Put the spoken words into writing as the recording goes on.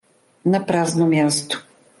на празно място.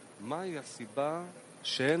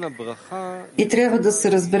 И трябва да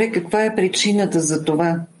се разбере каква е причината за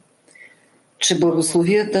това, че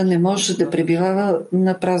благословията не може да пребивава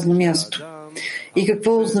на празно място. И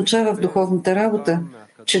какво означава в духовната работа,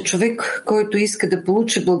 че човек, който иска да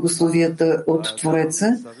получи благословията от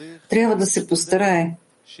Твореца, трябва да се постарае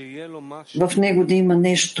в него да има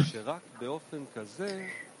нещо.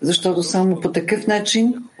 Защото само по такъв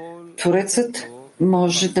начин Творецът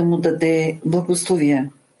може да му даде благословия.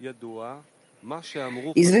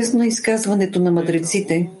 Известно е изказването на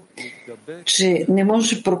мъдреците, че не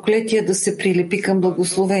може проклетие да се прилепи към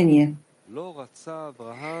благословение.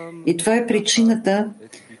 И това е причината,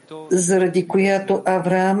 заради която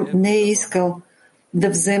Авраам не е искал да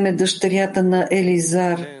вземе дъщерята на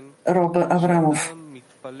Елизар, роба Аврамов.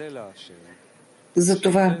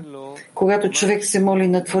 Затова, когато човек се моли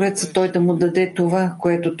на Твореца, той да му даде това,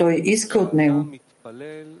 което той иска от него.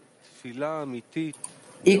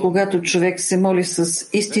 И когато човек се моли с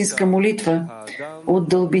истинска молитва от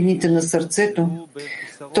дълбините на сърцето,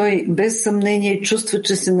 той без съмнение чувства,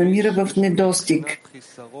 че се намира в недостиг,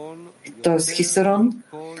 т.е. хисарон,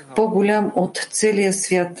 по-голям от целия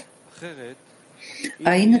свят.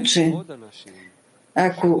 А иначе,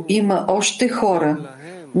 ако има още хора,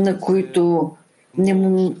 на които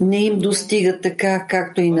не им достига така,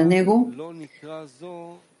 както и на него,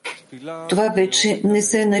 това вече не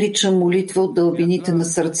се нарича молитва от дълбините на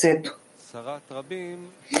сърцето.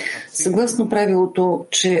 Съгласно правилото,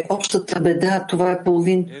 че общата беда, това е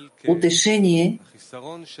половин утешение,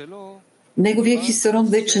 неговия хисарон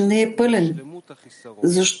вече не е пълен,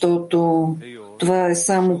 защото това е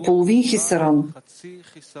само половин хисарон.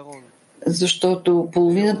 Защото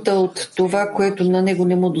половината от това, което на него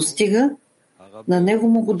не му достига, на него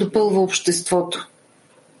му го допълва обществото.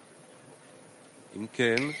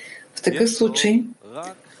 В такъв случай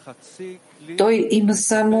той има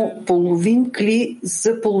само половин кли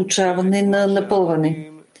за получаване на напълване.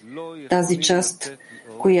 Тази част,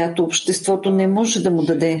 която обществото не може да му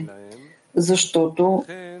даде, защото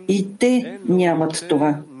и те нямат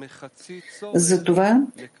това. Затова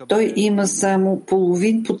той има само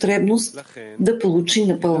половин потребност да получи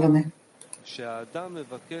напълване.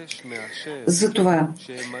 Затова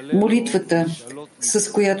молитвата,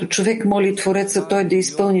 с която човек моли Твореца той да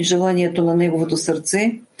изпълни желанието на неговото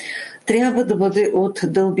сърце, трябва да бъде от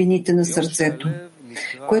дълбините на сърцето,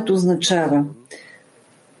 което означава,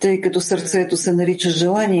 тъй като сърцето се нарича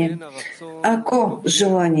желание, ако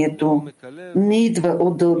желанието не идва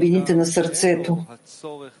от дълбините на сърцето,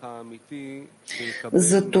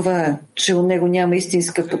 за това, че у него няма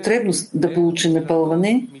истинска потребност да получи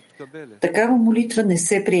напълване, такава молитва не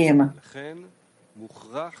се приема.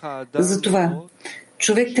 Затова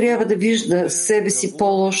човек трябва да вижда себе си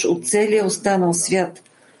по-лош от целия останал свят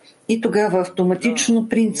и тогава автоматично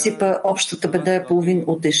принципа общата беда е половин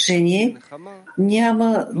утешение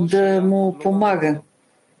няма да му помага,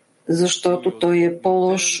 защото той е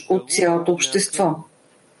по-лош от цялото общество.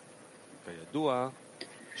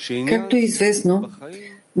 Както е известно,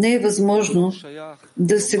 не е възможно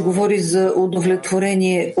да се говори за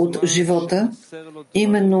удовлетворение от живота,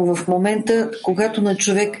 именно в момента, когато на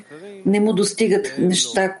човек не му достигат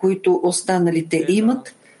неща, които останалите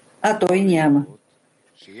имат, а той няма.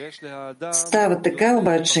 Става така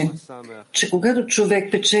обаче, че когато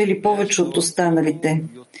човек печели повече от останалите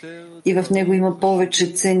и в него има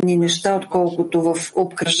повече ценни неща, отколкото в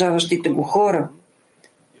обкръжаващите го хора,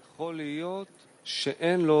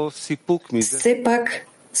 все пак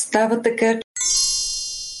става така,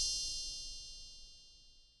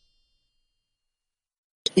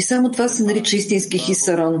 и само това се нарича истински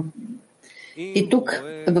хисарон. И тук,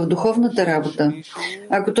 в духовната работа,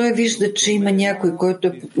 ако той вижда, че има някой,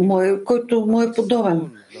 който му е подобен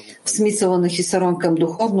в смисъла на хисарон към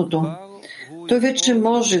духовното, той вече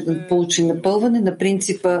може да получи напълване на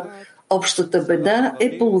принципа общата беда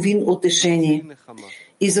е половин утешение.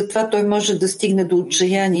 И затова той може да стигне до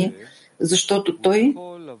отчаяние, защото той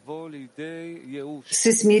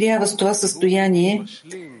се смирява с това състояние,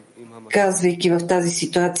 казвайки в тази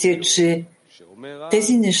ситуация, че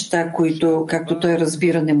тези неща, които, както той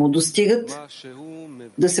разбира, не му достигат,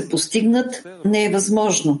 да се постигнат, не е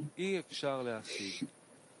възможно.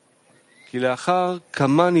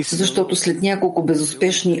 Защото след няколко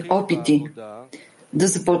безуспешни опити да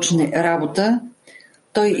започне работа,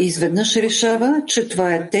 той изведнъж решава, че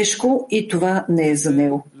това е тежко и това не е за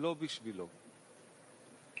него.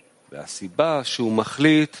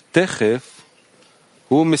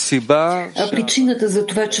 А причината за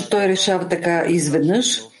това, че той решава така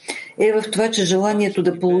изведнъж, е в това, че желанието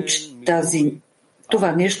да получи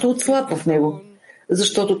това нещо отслабва в него.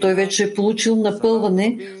 защото той вече е получил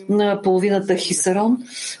напълване на половината хисарон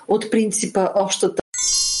от принципа общата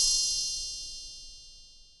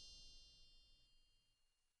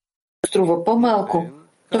струва по-малко,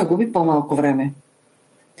 той губи по-малко време.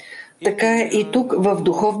 Така е и тук в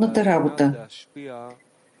духовната работа.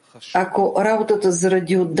 Ако работата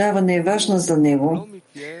заради отдаване е важна за него,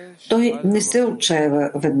 той не се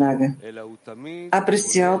отчаява веднага, а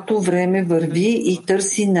през цялото време върви и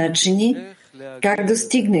търси начини как да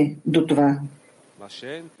стигне до това.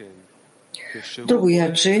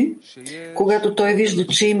 Другояче, когато той вижда,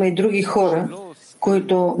 че има и други хора,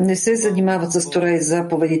 които не се занимават с Тора и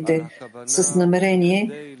заповедите с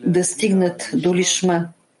намерение да стигнат до лишма,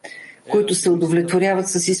 които се удовлетворяват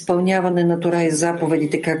с изпълняване на Тора и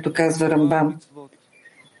заповедите, както казва Рамбам.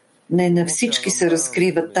 Не на всички се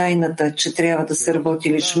разкрива тайната, че трябва да се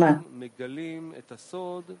работи лишма.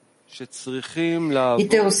 И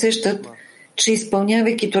те усещат, че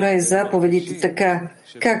изпълнявайки Тора и заповедите така,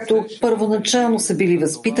 както първоначално са били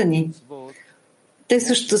възпитани, те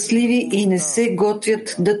са щастливи и не се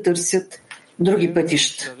готвят да търсят други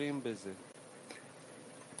пътища.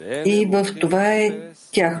 И в това е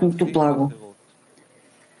тяхното благо.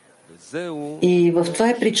 И в това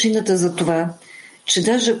е причината за това, че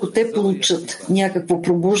даже ако те получат някакво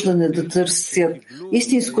пробуждане да търсят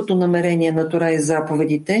истинското намерение на Тора и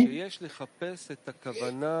заповедите,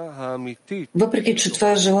 въпреки че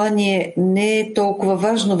това желание не е толкова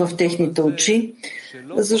важно в техните очи,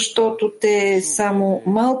 защото те само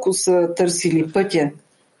малко са търсили пътя,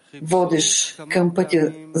 водещ към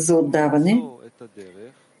пътя за отдаване,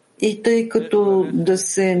 и тъй като да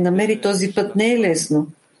се намери този път не е лесно,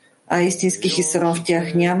 а истински хисарон в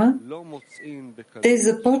тях няма, те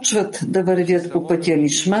започват да вървят по пътя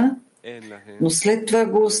лишма, но след това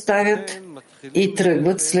го оставят и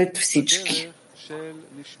тръгват след всички.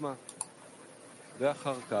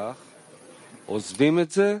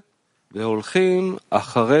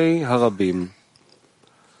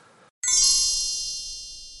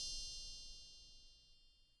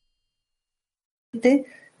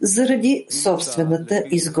 Заради собствената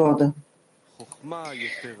изгода.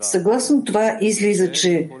 Съгласно това излиза,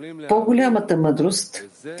 че по-голямата мъдрост,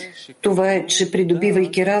 това е, че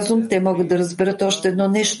придобивайки разум, те могат да разберат още едно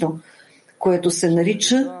нещо, което се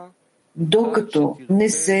нарича докато не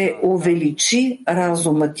се увеличи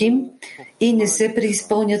разумът им и не се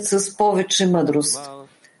преизпълнят с повече мъдрост.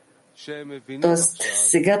 Тоест,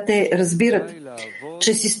 сега те разбират,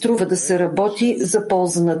 че си струва да се работи за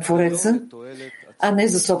полза на Твореца, а не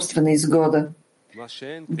за собствена изгода.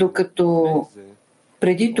 Докато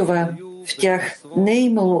преди това в тях не е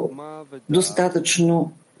имало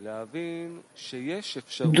достатъчно,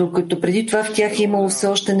 докато преди това в тях е имало все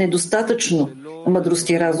още недостатъчно мъдрост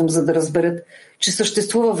и разум, за да разберат, че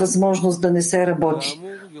съществува възможност да не се работи,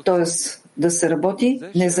 т.е. да се работи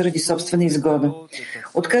не заради собствена изгода.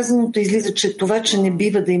 Отказаното излиза, че това, че не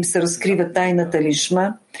бива да им се разкрива тайната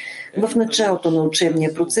лишма в началото на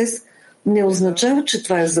учебния процес, не означава, че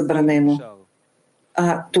това е забранено,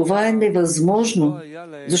 а това е невъзможно,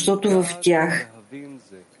 защото в тях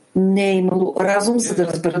не е имало разум, за да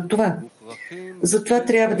разберат това. Затова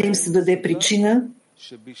трябва да им се даде причина,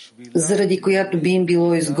 заради която би им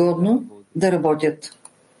било изгодно да работят.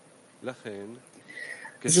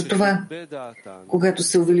 Затова, когато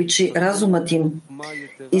се увеличи разумът им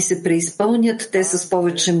и се преизпълнят те с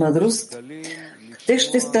повече мъдрост, те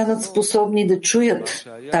ще станат способни да чуят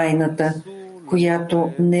тайната,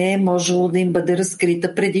 която не е можело да им бъде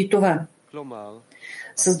разкрита преди това.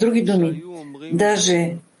 С други думи,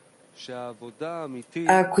 даже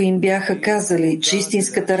ако им бяха казали, че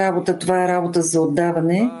истинската работа това е работа за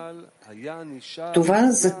отдаване,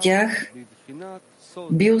 това за тях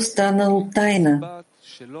би останало тайна,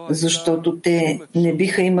 защото те не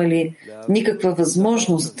биха имали никаква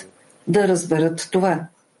възможност да разберат това.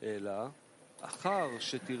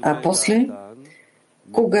 А после,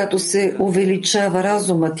 когато се увеличава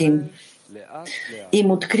разумът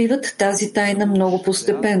им откриват тази тайна много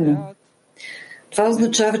постепенно. Това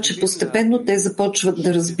означава, че постепенно те започват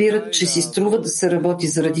да разбират, че си струва да се работи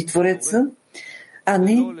заради Твореца, а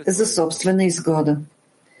не за собствена изгода.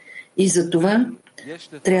 И за това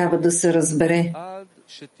трябва да се разбере,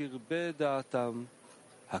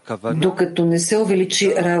 докато не се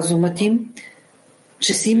увеличи разумът им,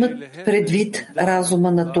 че си имат предвид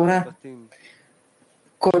разума на Тора,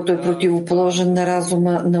 който е противоположен на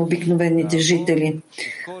разума на обикновените жители.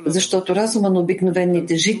 Защото разума на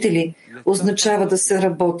обикновените жители означава да се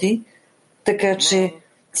работи, така че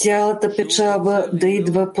цялата печалба да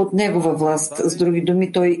идва под негова власт. С други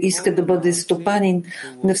думи, той иска да бъде стопанин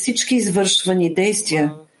на всички извършвани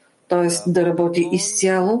действия, т.е. да работи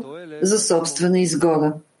изцяло за собствена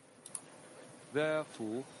изгода.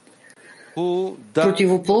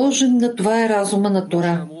 Противоположен на това е разума на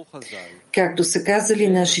Тора. Както са казали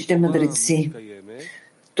нашите мъдреци,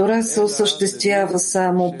 Тора се осъществява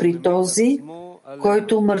само при този,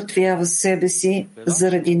 който умъртвява себе си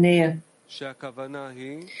заради нея.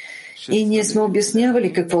 И ние сме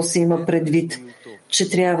обяснявали какво се има предвид, че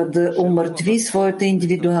трябва да умъртви своята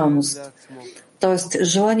индивидуалност, т.е.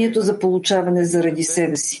 желанието за получаване заради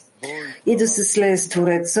себе си, и да се слее с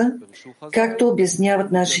Твореца, както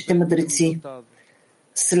обясняват нашите мъдреци.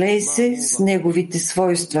 Слей се с неговите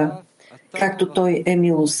свойства. Както той е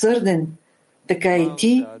милосърден, така и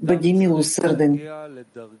ти бъди милосърден.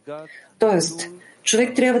 Тоест,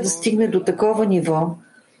 човек трябва да стигне до такова ниво,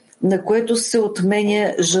 на което се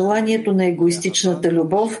отменя желанието на егоистичната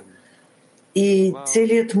любов и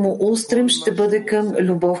целият му устрем ще бъде към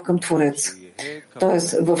любов към Твореца.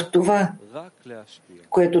 Тоест, в това,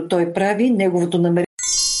 което той прави, неговото намерение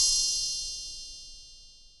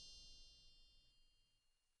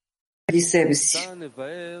себе си.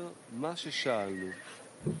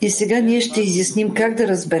 И сега ние ще изясним как да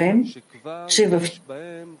разберем, че в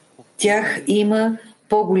тях има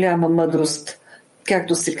по-голяма мъдрост,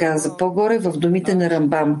 както се каза по-горе в думите на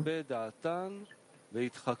Рамбам.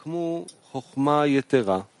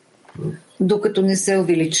 Докато не се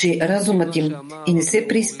увеличи разумът им и не се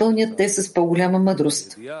преизпълнят те с по-голяма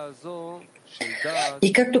мъдрост.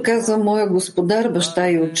 И както казва моя господар, баща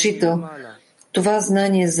и учител, това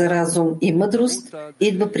знание за разум и мъдрост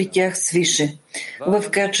идва при тях свише, в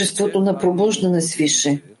качеството на пробуждане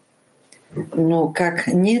свише. Но как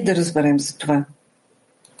ние да разберем за това?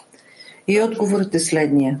 И отговорът е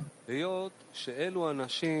следния.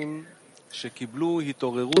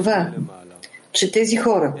 Това, че тези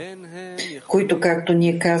хора, които, както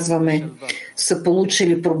ние казваме, са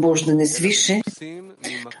получили пробуждане свише,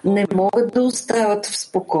 не могат да остават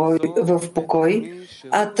в покой,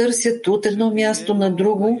 а търсят от едно място на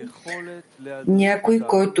друго някой,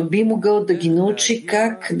 който би могъл да ги научи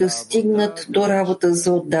как да стигнат до работа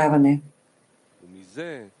за отдаване.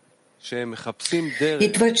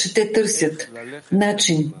 И това, че те търсят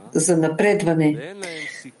начин за напредване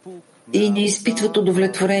и не изпитват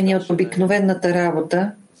удовлетворение от обикновената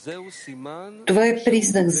работа, това е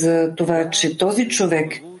признак за това, че този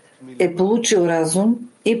човек е получил разум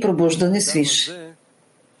и пробуждане свиш.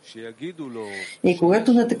 И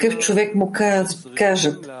когато на такъв човек му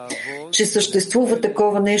кажат, че съществува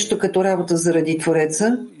такова нещо като работа заради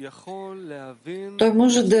Твореца, той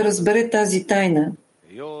може да разбере тази тайна,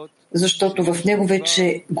 защото в него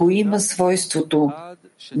вече го има свойството,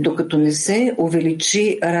 докато не се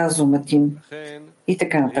увеличи разумът им. И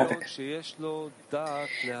така нататък.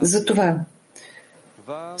 Затова,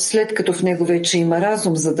 след като в него вече има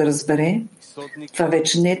разум, за да разбере, това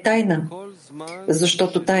вече не е тайна,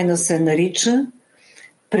 защото тайна се нарича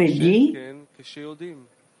преди,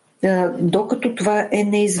 докато това е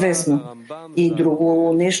неизвестно. И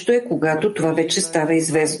друго нещо е, когато това вече става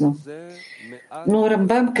известно. Но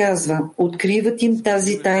Рамбам казва, откриват им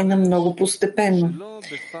тази тайна много постепенно.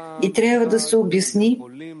 И трябва да се обясни,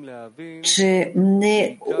 че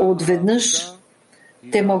не отведнъж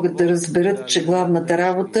те могат да разберат, че главната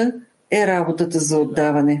работа е работата за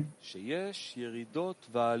отдаване.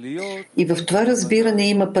 И в това разбиране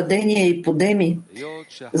има падения и подеми,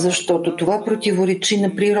 защото това противоречи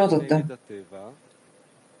на природата.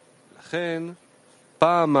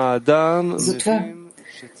 Затова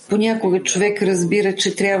понякога човек разбира,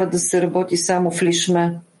 че трябва да се работи само в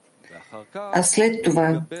лишма, а след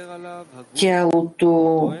това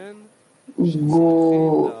тялото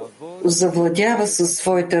го завладява със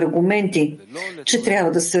своите аргументи, че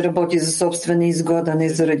трябва да се работи за собствена изгода, не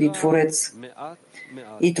заради Творец.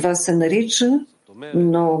 И това се нарича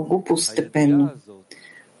много постепенно.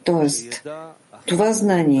 Тоест, това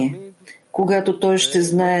знание, когато той ще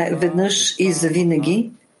знае веднъж и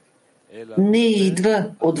завинаги, не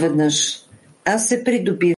идва отведнъж, а се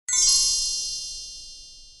придобива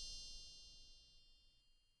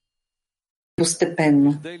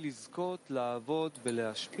постепенно.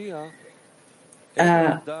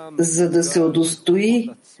 За да се удостои,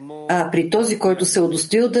 при този, който се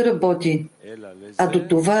удостоил да работи, до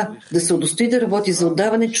това да се удостои да работи за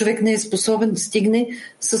отдаване, човек не е способен да стигне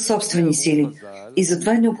със собствени сили. И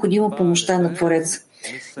затова е необходима помощта на Творец.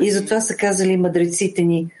 И затова са казали мъдреците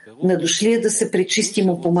ни, на дошлия да се пречисти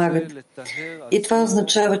му помагат. И това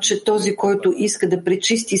означава, че този, който иска да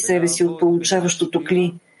пречисти себе си от получаващото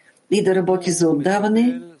кли и да работи за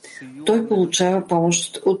отдаване, той получава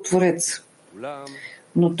помощ от Творец.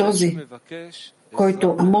 Но този,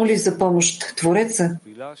 който моли за помощ Твореца,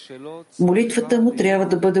 молитвата му трябва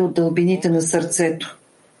да бъде от дълбините на сърцето.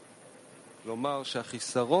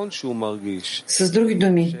 С други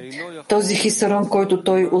думи, този хисарон, който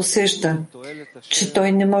той усеща, че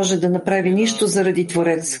той не може да направи нищо заради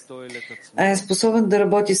Твореца, а е способен да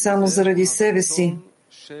работи само заради себе си,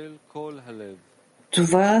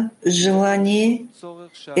 това желание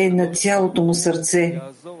е на цялото му сърце.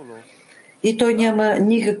 И той няма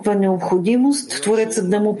никаква необходимост Творецът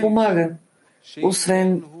да му помага,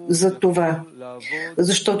 освен за това.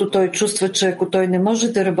 Защото той чувства, че ако той не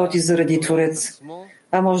може да работи заради Творец,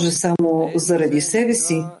 а може само заради себе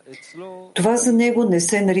си, това за него не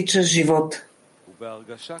се нарича живот.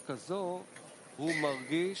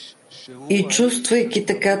 И чувствайки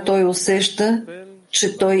така, той усеща,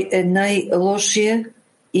 че той е най-лошия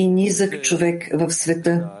и низък човек в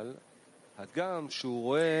света.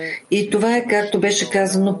 И това е както беше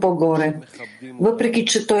казано по-горе. Въпреки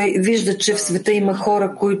че той вижда, че в света има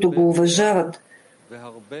хора, които го уважават,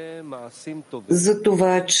 за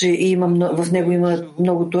това, че в него има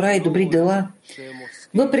много тора и добри дела,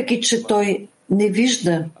 въпреки че той не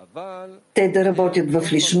вижда те да работят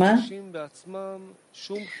в лишма,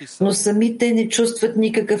 но сами те не чувстват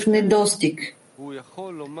никакъв недостиг.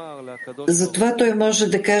 Затова той може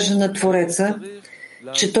да каже на Твореца,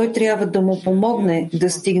 че той трябва да му помогне да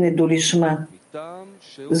стигне до лишма,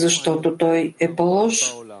 защото той е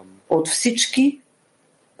по-лош от всички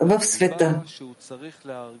в света.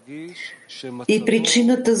 И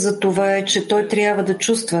причината за това е, че той трябва да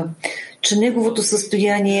чувства, че неговото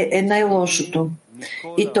състояние е най-лошото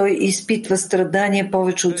и той изпитва страдания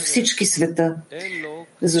повече от всички света,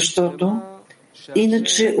 защото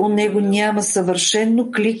иначе у него няма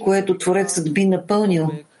съвършено кли, което Творецът би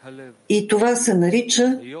напълнил. И това се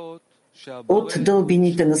нарича от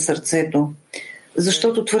дълбините на сърцето.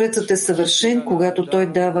 Защото Творецът е съвършен, когато той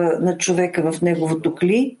дава на човека в неговото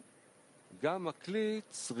кли.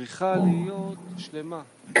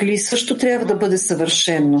 Кли също трябва да бъде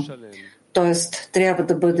съвършено. Тоест, трябва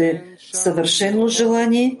да бъде съвършено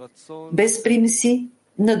желание, без примеси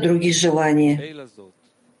на други желания.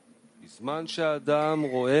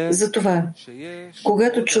 Затова,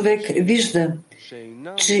 когато човек вижда,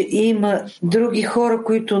 че има други хора,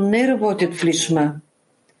 които не работят в лишма,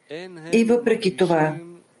 и въпреки това,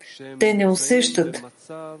 те не усещат,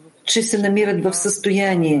 че се намират в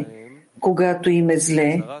състояние, когато им е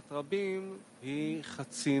зле,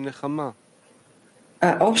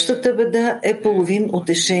 а общата беда е половин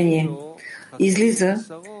утешение. Излиза,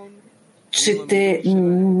 че те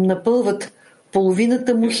напълват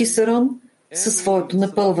половината му хисарон със своето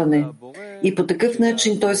напълване. И по такъв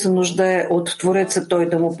начин той се нуждае от Твореца, той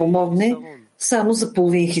да му помогне само за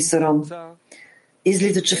половин хисарон.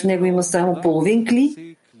 Излиза, че в него има само половин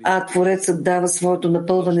кли, а Творецът дава своето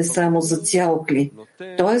напълване само за цяло кли,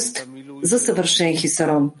 т.е. за съвършен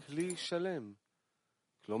хисарон.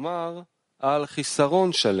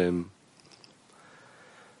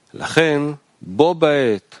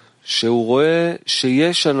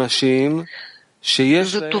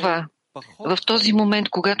 Затова, в този момент,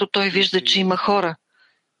 когато той вижда, че има хора,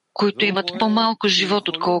 които имат по-малко живот,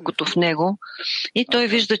 отколкото в него, и той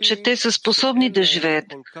вижда, че те са способни да живеят,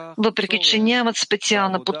 въпреки че нямат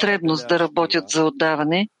специална потребност да работят за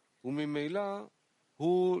отдаване,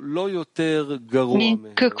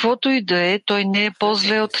 каквото и да е, той не е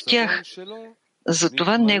по-зле от тях.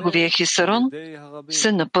 Затова неговия хисарон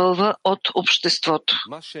се напълва от обществото.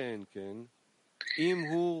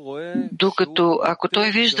 Докато ако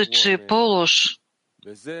той вижда, че е по-лош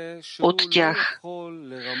от тях,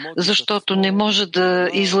 защото не може да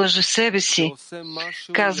излъже себе си,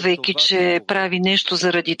 казвайки, че прави нещо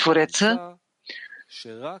заради Твореца,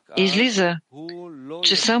 излиза,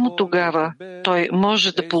 че само тогава той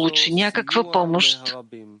може да получи някаква помощ.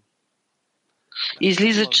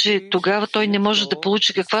 Излиза, че тогава той не може да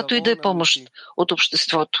получи каквато и да е помощ от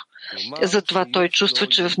обществото. Затова той чувства,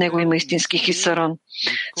 че в него има истински хисарон.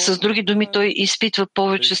 С други думи, той изпитва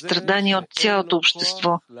повече страдания от цялото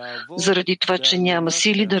общество, заради това, че няма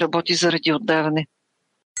сили да работи заради отдаване.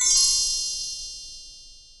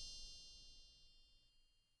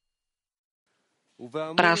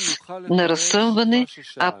 Прас на разсъмване,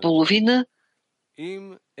 а половина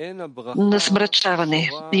на смрачаване.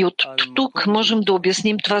 И от тук можем да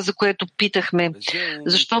обясним това, за което питахме.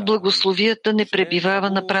 Защо благословията не пребивава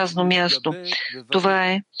на празно място?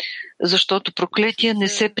 Това е, защото проклетия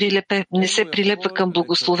не се прилепва към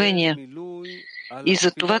благословения. И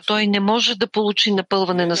затова той не може да получи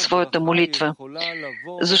напълване на своята молитва.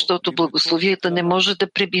 Защото благословията не може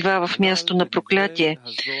да пребивава в място на проклятие,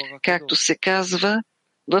 както се казва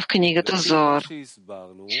в книгата Зоар.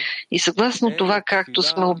 И съгласно това, както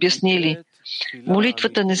сме обяснили,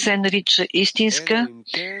 молитвата не се нарича истинска,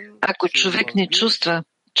 ако човек не чувства,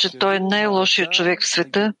 че той е най-лошият човек в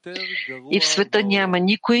света и в света няма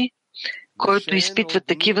никой, който изпитва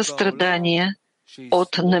такива страдания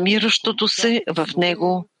от намиращото се в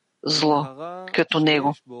него зло, като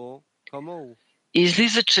него.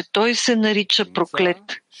 Излиза, че той се нарича проклет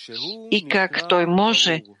и как той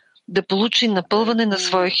може да получи напълване на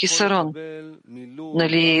своя хисарон.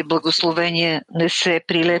 Нали благословение не се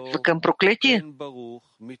прилепва към проклетие?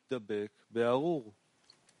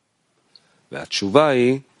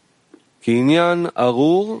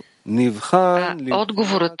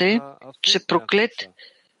 Отговорът е, че проклет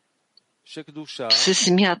се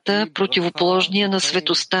смята противоположния на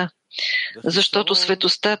светостта, защото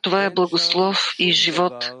светостта това е благослов и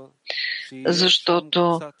живот,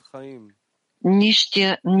 защото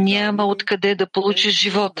нищия няма откъде да получи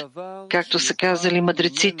живот, както са казали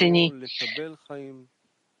мъдреците ни.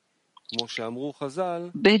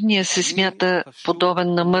 Бедният се смята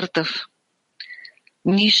подобен на мъртъв.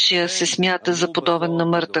 Нищия се смята за подобен на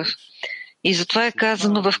мъртъв. И затова е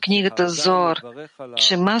казано в книгата Зоар,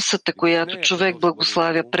 че масата, която човек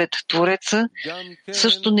благославя пред Твореца,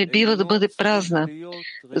 също не бива да бъде празна,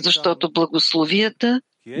 защото благословията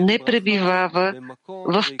не пребивава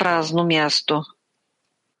в празно място.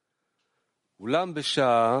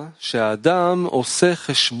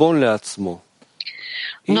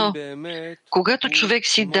 Но, когато човек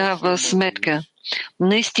си дава сметка,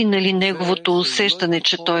 наистина ли неговото усещане,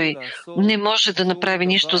 че той не може да направи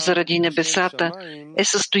нищо заради небесата, е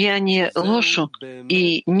състояние лошо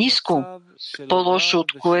и ниско, по-лошо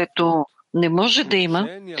от което не може да има,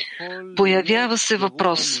 появява се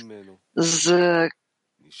въпрос за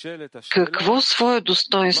какво свое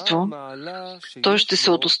достоинство той ще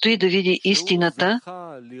се удостои да види истината,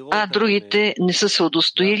 а другите не са се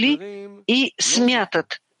удостоили и смятат,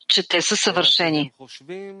 че те са съвършени.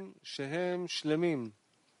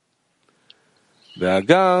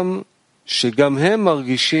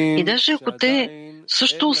 И даже ако те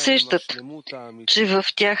също усещат, че в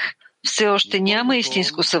тях все още няма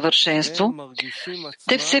истинско съвършенство,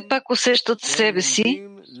 те все пак усещат себе си,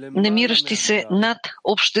 намиращи се над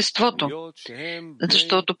обществото,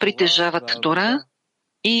 защото притежават Тора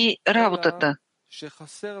и работата,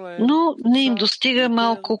 но не им достига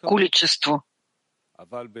малко количество.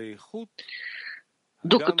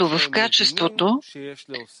 Докато в качеството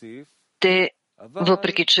те,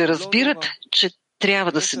 въпреки че разбират, че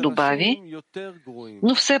трябва да се добави,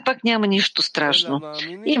 но все пак няма нищо страшно.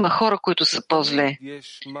 Има хора, които са по-зле,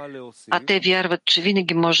 а те вярват, че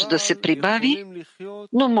винаги може да се прибави,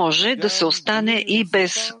 но може да се остане и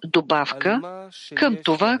без добавка към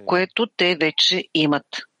това, което те вече имат.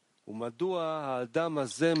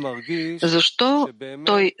 Защо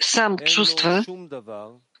той сам чувства,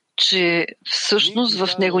 че всъщност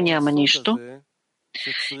в него няма нищо?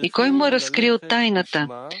 И кой му е разкрил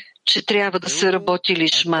тайната, че трябва да се работи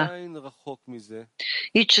лишма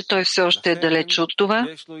и че той все още е далече от това?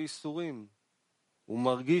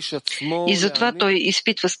 И затова той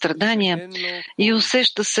изпитва страдания и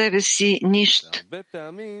усеща себе си нищ,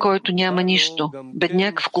 който няма нищо,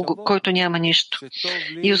 бедняк, който няма нищо.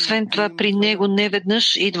 И освен това при него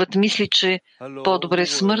неведнъж идват мисли, че по-добре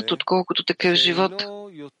смърт, отколкото такъв живот.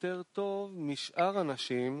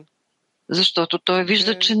 Защото той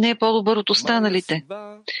вижда, че не е по-добър от останалите.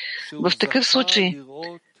 В такъв случай,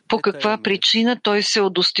 по каква причина той се е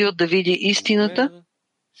удостоил да види истината?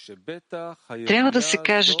 Трябва да се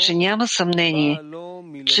каже, че няма съмнение,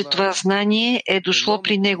 че това знание е дошло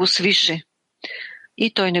при него свише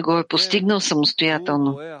и той не го е постигнал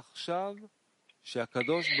самостоятелно.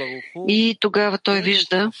 И тогава той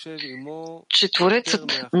вижда, че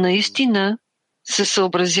Творецът наистина се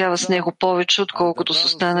съобразява с него повече, отколкото с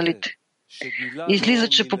останалите. Излиза,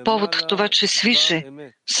 че по повод това, че свише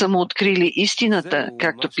са му открили истината,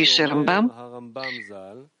 както пише Рамбам,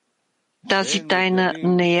 тази тайна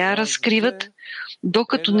не я разкриват,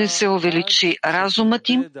 докато не се увеличи разумът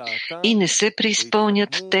им и не се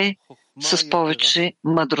преизпълнят те с повече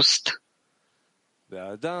мъдрост.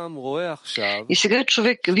 И сега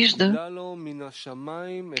човек вижда,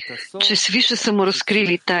 че свише са му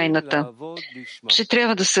разкрили тайната, че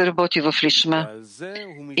трябва да се работи в лишма.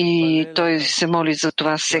 И той се моли за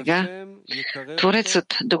това сега,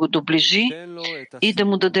 Творецът да го доближи и да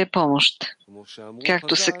му даде помощ.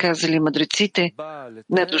 Както са казали мъдреците,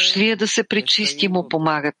 на дошлия да се пречисти му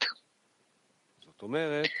помагат.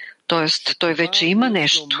 Тоест, той вече има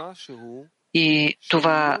нещо. И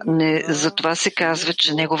за това се казва,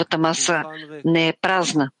 че неговата маса не е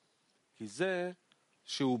празна.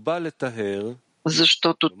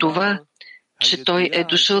 Защото това, че той е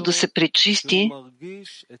дошъл да се пречисти,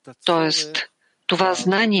 т.е. това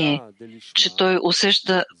знание, че той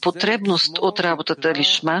усеща потребност от работата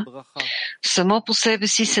лишма, само по себе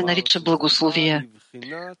си се нарича благословие,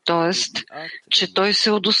 т.е. че той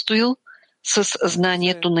се удостоил с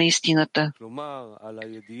знанието на истината.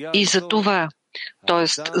 И за това, т.е.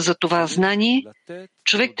 за това знание,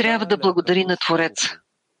 човек трябва да благодари на Твореца.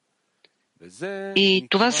 И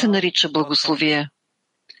това се нарича благословие.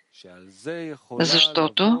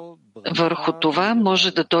 Защото върху това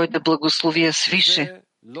може да дойде благословие свише,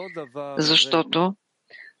 защото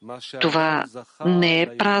това не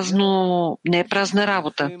е празна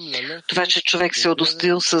работа. Това, че човек се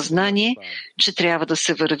удостоил съзнание, че трябва да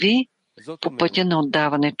се върви по пътя на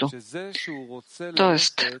отдаването.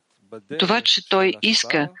 Тоест, това, че той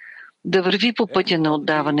иска да върви по пътя на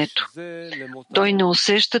отдаването, той не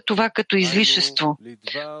усеща това като излишество,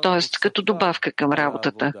 т.е. като добавка към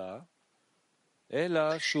работата.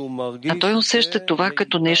 А той усеща това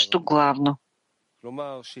като нещо главно.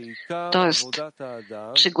 Тоест,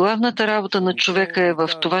 че главната работа на човека е в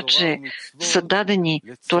това, че са дадени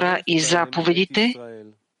Тора и заповедите,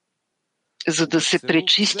 за да се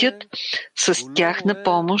пречистят с тяхна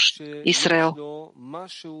помощ Израел.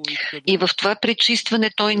 И в това пречистване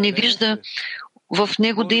той не вижда в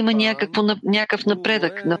него да има някакъв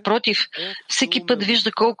напредък. Напротив, всеки път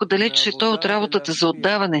вижда колко далеч е той от работата за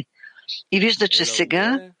отдаване. И вижда, че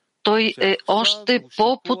сега той е още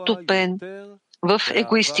по-потопен в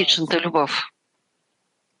егоистичната любов.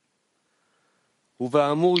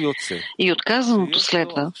 И от казаното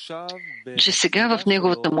следва, че сега в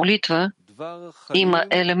неговата молитва има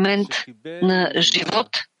елемент на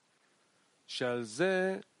живот,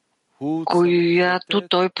 която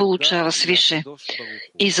той получава свише.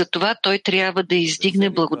 И затова той трябва да издигне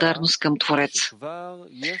благодарност към Твореца.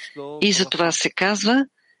 И затова се казва,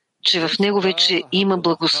 че в него вече има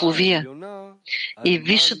благословия. И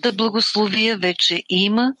висшата благословия вече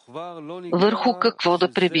има върху какво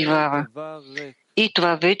да пребивава. И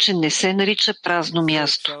това вече не се нарича празно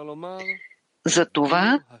място. За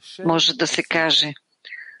това може да се каже: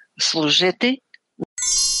 служете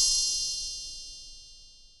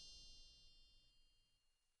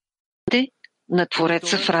на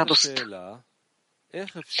Твореца в радост.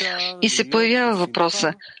 И се появява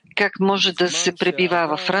въпроса, как може да се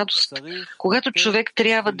пребивава в радост, когато човек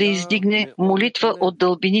трябва да издигне молитва от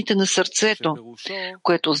дълбините на сърцето,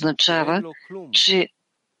 което означава, че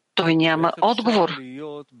той няма отговор,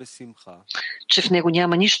 че в него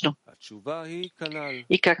няма нищо.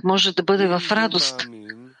 И как може да бъде в радост?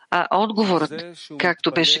 А отговорът,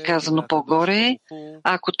 както беше казано по-горе, е,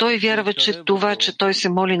 ако той вярва, че това, че той се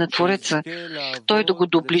моли на Твореца, той да го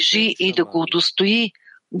доближи и да го удостои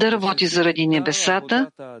да работи заради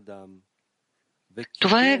небесата,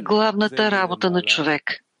 това е главната работа на човек.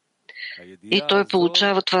 И той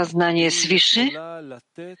получава това знание свише,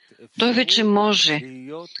 той вече може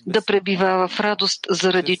да пребивава в радост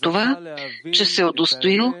заради това, че се е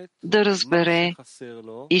удостоил да разбере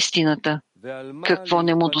истината, какво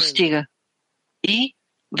не му достига. И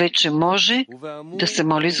вече може да се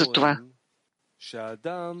моли за това.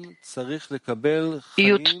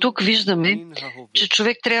 И от тук виждаме, че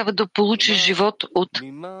човек трябва да получи живот от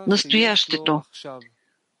настоящето,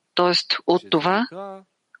 т.е. от това,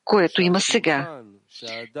 което има сега.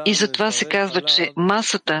 И затова се казва, че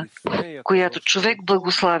масата, която човек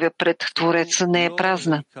благославя пред Твореца, не е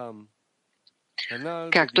празна,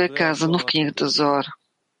 както е казано в книгата Зоар.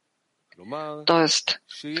 Тоест,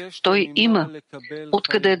 той има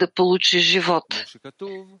откъде да получи живот,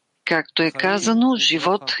 както е казано,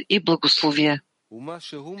 живот и благословие.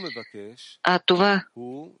 А това,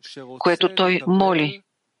 което той моли,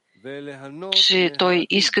 че той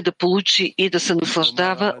иска да получи и да се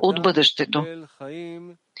наслаждава от бъдещето.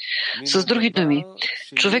 С други думи,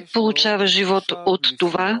 човек получава живот от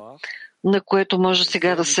това, на което може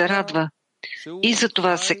сега да се радва. И за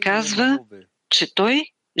това се казва, че той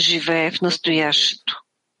живее в настоящето.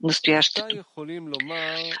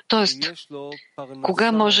 Тоест,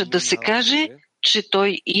 кога може да се каже, че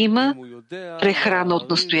той има прехрана от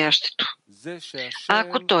настоящето?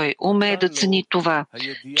 Ако той умее да цени това,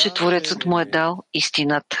 че Творецът му е дал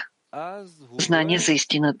истината, знание за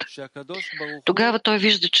истината, тогава той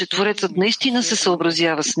вижда, че Творецът наистина се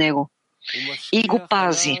съобразява с него и го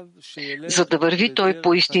пази, за да върви той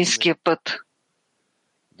по истинския път.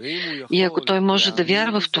 И ако той може да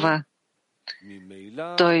вярва в това,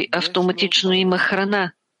 той автоматично има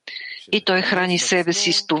храна и той храни себе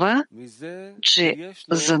си с това, че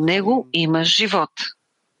за него има живот.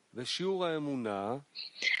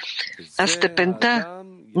 А степента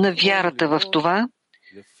на вярата в това,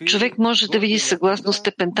 човек може да види съгласно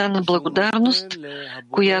степента на благодарност,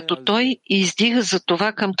 която той издига за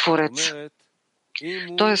това към Твореца.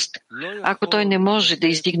 Тоест, ако той не може да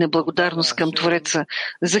издигне благодарност към Твореца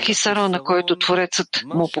за хисарона, който Творецът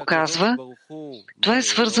му показва, това е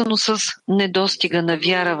свързано с недостига на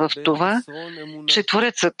вяра в това, че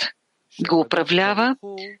Творецът го управлява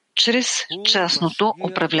чрез частното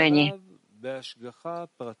управление.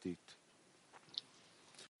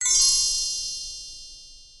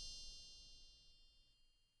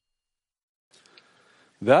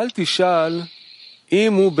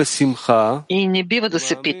 И не бива да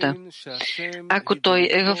се пита, ако той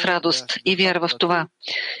е в радост и вярва в това,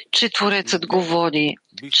 че Творецът го води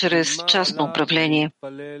чрез частно управление,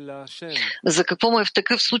 за какво му е в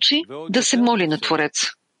такъв случай да се моли на Твореца?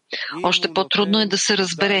 Още по-трудно е да се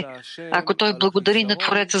разбере, ако той благодари на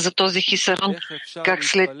Твореца за този хисарон, как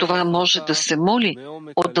след това може да се моли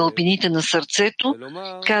от дълбините на сърцето,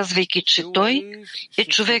 казвайки, че той е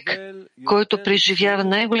човек, който преживява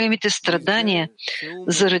най-големите страдания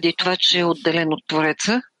заради това, че е отделен от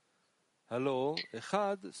Твореца.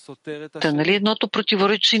 Та нали едното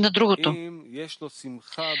противоречи на другото?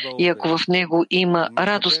 И ако в него има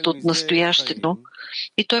радост от настоящето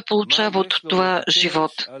и той получава от това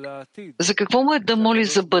живот, за какво му е да моли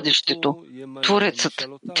за бъдещето, Творецът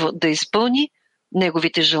да изпълни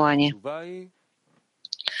неговите желания?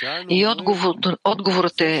 И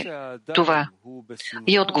отговорът е това.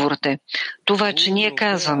 Това, че ние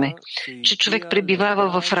казваме, че човек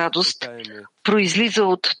пребивава в радост, произлиза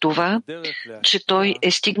от това, че той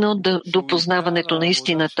е стигнал до познаването на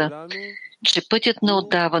истината, че пътят на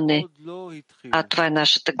отдаване, а това е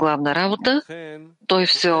нашата главна работа, той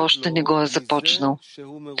все още не го е започнал.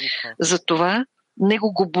 Затова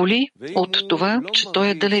него го боли от това, че той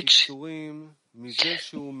е далеч.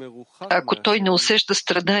 Ако той не усеща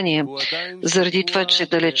страдание заради това, че е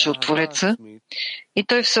далече от Твореца, и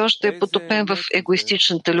той все още е потопен в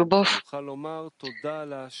егоистичната любов,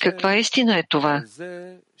 каква истина е това?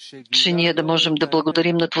 Че ние да можем да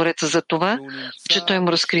благодарим на Твореца за това, че той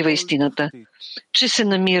му разкрива истината, че се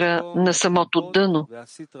намира на самото дъно,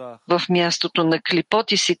 в мястото на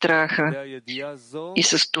клипот и ситраха. И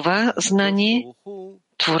с това знание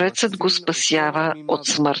Творецът го спасява от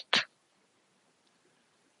смърт.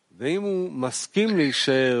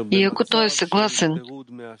 И ако той е съгласен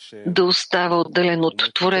да остава отделен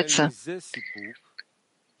от Твореца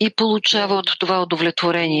и получава от това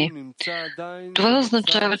удовлетворение, това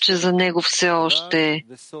означава, че за него все още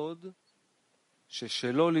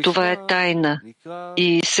това е тайна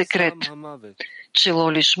и секрет, че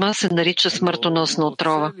Лолишма се нарича смъртоносна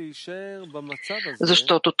отрова,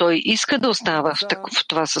 защото той иска да остава в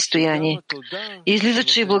това състояние. Излиза,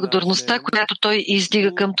 че и благодарността, която той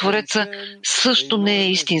издига към Твореца, също не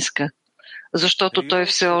е истинска, защото той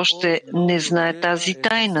все още не знае тази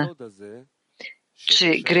тайна,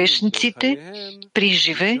 че грешниците при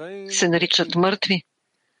живе се наричат мъртви,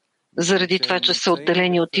 заради това, че са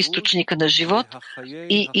отделени от източника на живот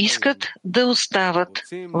и искат да остават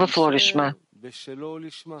в Лолишма.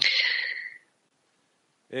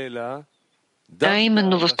 А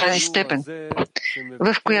именно в тази степен,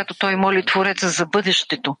 в която той моли Твореца за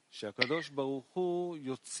бъдещето,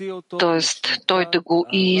 т.е. той да го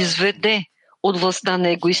изведе от властта на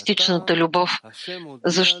егоистичната любов,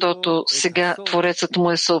 защото сега Творецът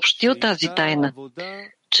му е съобщил тази тайна,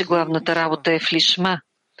 че главната работа е в Лишма,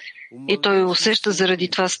 и той усеща заради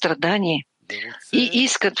това страдание и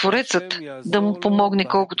иска Творецът да му помогне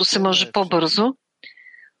колкото се може по-бързо,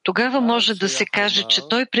 тогава може да се каже, че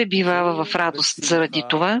той пребивава в радост заради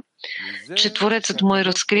това, че Творецът му е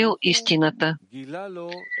разкрил истината.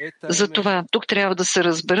 Затова тук трябва да се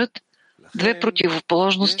разберат две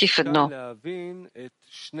противоположности в едно.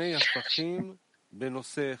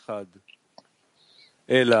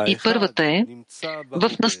 И първата е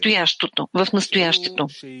в настоящето,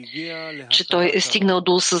 че той е стигнал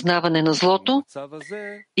до осъзнаване на злото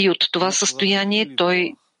и от това състояние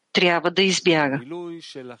той трябва да избяга.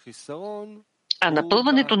 А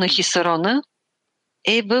напълването на хисарона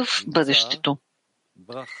е в бъдещето.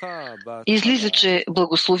 Излиза, че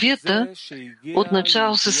благословията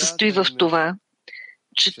отначало се състои в това,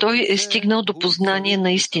 че той е стигнал до познание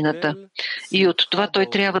на истината и от това той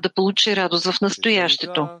трябва да получи радост в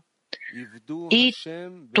настоящето. И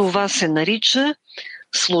това се нарича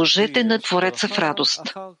служете на Твореца в радост.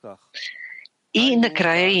 И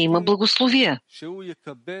накрая има благословия.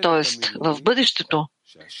 Тоест, в бъдещето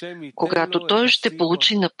когато той ще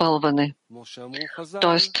получи напълване.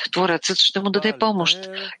 Тоест, Творецът ще му даде помощ.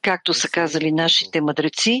 Както са казали нашите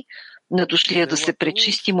мъдреци, на дошлия да се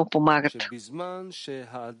пречисти му помагат.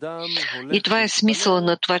 И това е смисъла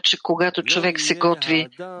на това, че когато човек се готви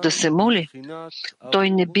да се моли, той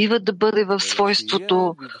не бива да бъде в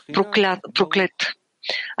свойството проклет,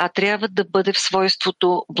 а трябва да бъде в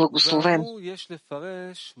свойството благословен.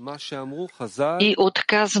 И от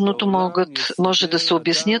казаното може да се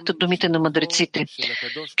обяснят думите на мъдреците.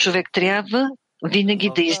 Човек трябва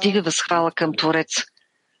винаги да издига възхвала към Твореца,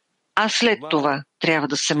 а след това трябва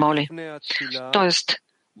да се моли. Тоест,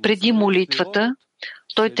 преди молитвата,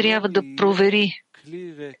 той трябва да провери,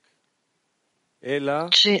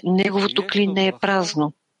 че неговото кли не е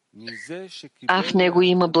празно, а в него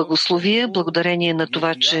има благословие, благодарение на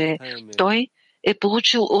това, че той е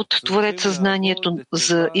получил от Твореца знанието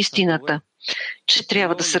за истината, че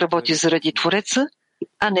трябва да се работи заради Твореца,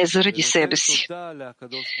 а не заради себе си.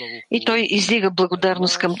 И той издига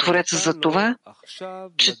благодарност към Твореца за това,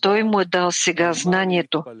 че той му е дал сега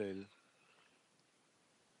знанието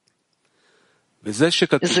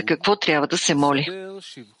за какво трябва да се моли.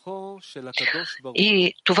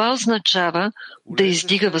 И това означава да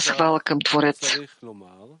издига възхвала към Твореца.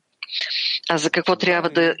 А за какво трябва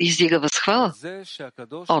да издига възхвала?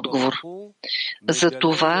 Отговор. За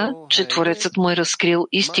това, че Творецът му е разкрил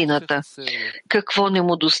истината. Какво не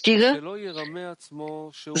му достига,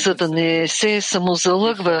 за да не се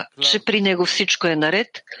самозалъгва, че при него всичко е наред,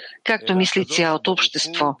 както мисли цялото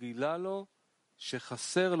общество.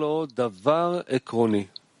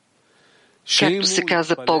 Както се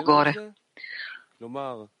каза по-горе.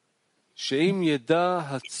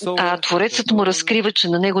 А Творецът му разкрива, че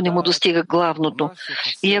на него не му достига главното.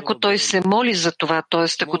 И ако той се моли за това,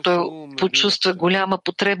 т.е. ако той почувства голяма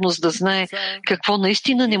потребност да знае какво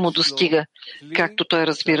наистина не му достига, както той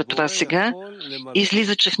разбира това сега,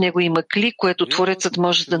 излиза, че в него има кли, което Творецът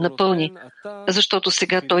може да напълни, защото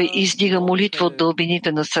сега той издига молитва от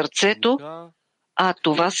дълбините на сърцето, а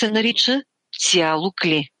това се нарича цяло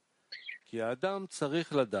кли.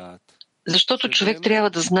 Защото човек трябва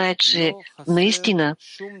да знае, че наистина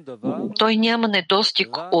той няма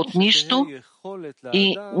недостиг от нищо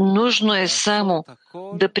и нужно е само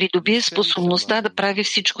да придобие способността да прави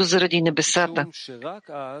всичко заради небесата.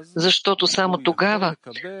 Защото само тогава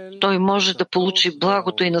той може да получи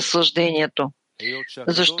благото и наслаждението.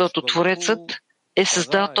 Защото Творецът е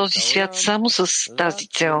създал този свят само с тази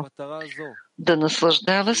цел – да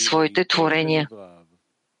наслаждава своите творения.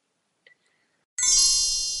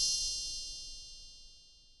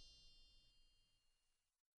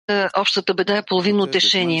 Общата беда е половинно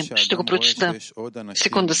утешение. Ще го прочета.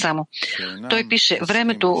 Секунда само. Той пише,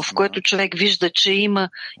 времето, в което човек вижда, че има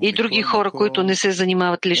и други хора, които не се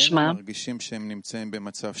занимават лишма,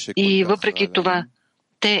 и въпреки това,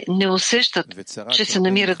 те не усещат, че се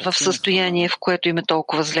намират в състояние, в което им е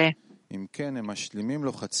толкова зле.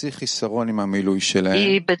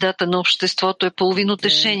 И бедата на обществото е половинно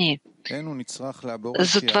утешение.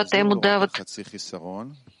 Затова те му дават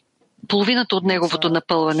половината от неговото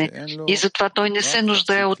напълване. И затова той не се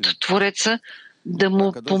нуждае от Твореца да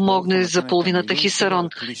му помогне за половината хисарон.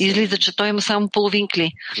 Излиза, че той има само половин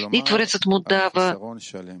кли. И Творецът му дава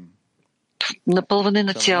напълване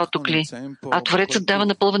на цялото кли. А Творецът дава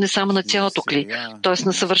напълване само на цялото кли, т.е.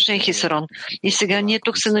 на съвършен хисарон. И сега ние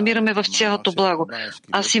тук се намираме в цялото благо.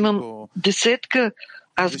 Аз имам 10,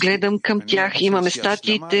 аз гледам към тях, имаме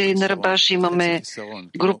статиите на Рабаш, имаме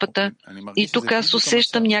групата и тук аз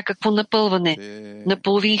усещам някакво напълване на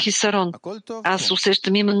половин хисарон. Аз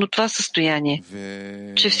усещам именно това състояние,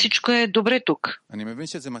 че всичко е добре тук.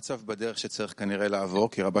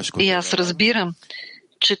 И аз разбирам,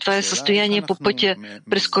 че това е състояние по пътя,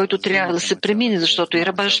 през който трябва да се премине, защото и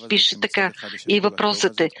Рабаш пише така. И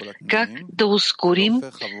въпросът е как да ускорим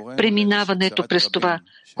преминаването през това,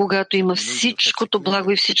 когато има всичкото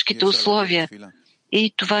благо и всичките условия.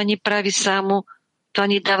 И това ни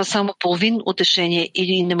дава само половин утешение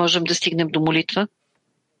или не можем да стигнем до молитва.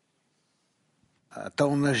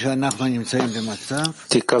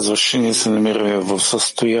 Ти казваш, че ние се намираме в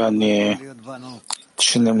състояние,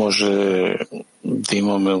 че не може да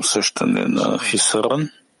имаме усещане на хисарон.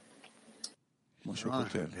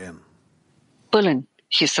 Пълен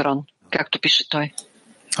хисарон, както пише той.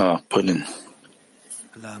 Пълен.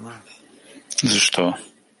 Защо?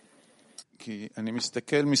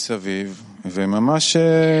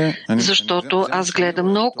 Защото аз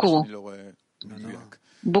гледам наоколо.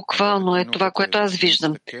 Буквално е това, което аз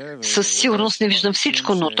виждам. Със сигурност не виждам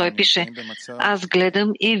всичко, но той пише, аз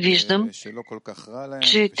гледам и виждам,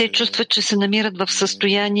 че те чувстват, че се намират в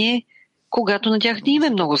състояние, когато на тях не им е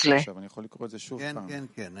много зле.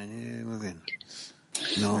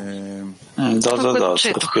 Да,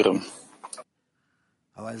 разбирам.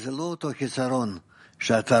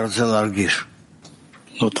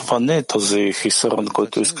 Но това не е този хисарон,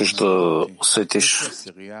 който искаш да усетиш.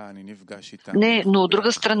 Не, но от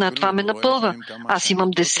друга страна това ме напълва. Аз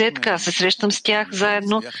имам десетка, аз се срещам с тях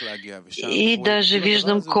заедно и даже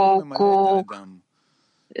виждам колко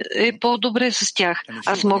е по-добре с тях.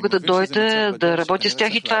 Аз мога да дойда да работя с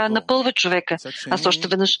тях и това напълва човека. Аз още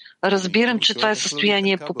веднъж разбирам, че това е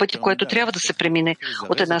състояние по пътя, което трябва да се премине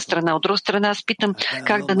от една страна. От друга страна аз питам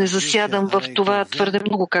как да не засядам в това твърде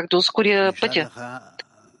много, как да ускоря пътя.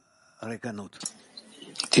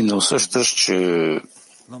 Ти не усещаш, че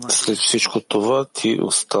след всичко това ти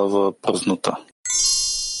остава празнота.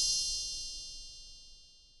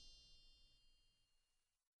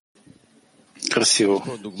 Красиво,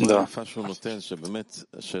 да.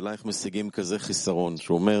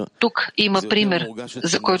 Тук има пример,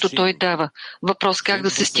 за който той дава. Въпрос как да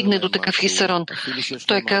се стигне до такъв хисарон.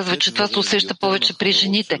 Той казва, че това се усеща повече при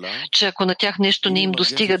жените, че ако на тях нещо не им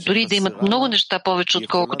достига, дори да имат много неща повече,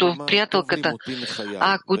 отколкото в приятелката,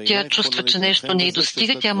 а ако тя чувства, че нещо не й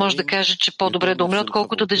достига, тя може да каже, че по-добре да умре,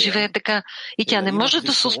 отколкото да живее така. И тя не може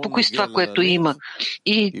да се успокои с това, което има.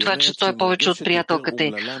 И това, че той е повече от приятелката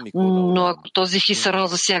й. Но ако този хисарон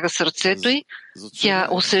засяга сърцето й, тя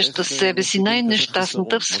усеща себе си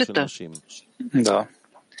най-нещастната в света. Да.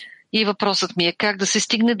 И въпросът ми е как да се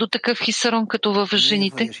стигне до такъв хисарон, като в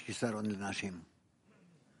жените?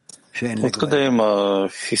 Откъде има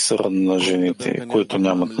хисарон на жените, които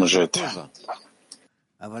нямат мъжете?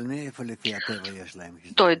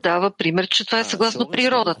 Той дава пример, че това е съгласно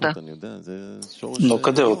природата. Но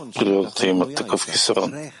къде от природата има такъв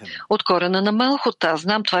хисарон? От корена на Малхут. Аз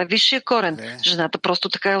знам, това е висшия корен. Жената просто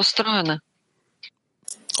така е устроена.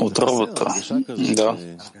 От робата, да.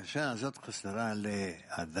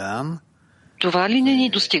 Това ли не ни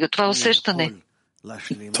достига? Това усещане?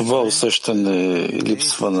 Това усещане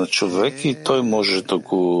липсва на човек и той може да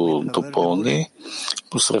го допълни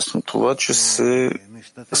посредством това, че се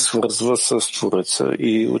свързва с Твореца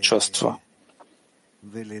и участва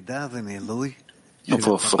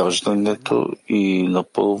в раждането и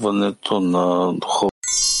напълването на духовно.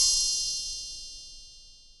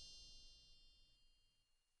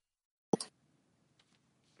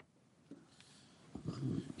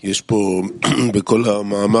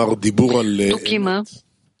 Тук има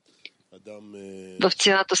в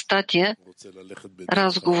цялата статия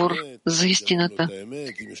разговор за истината.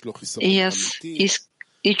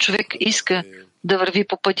 И човек иска да върви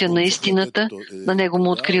по пътя на истината, на него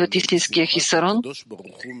му откриват истинския хисарон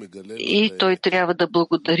и той трябва да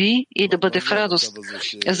благодари и да бъде в радост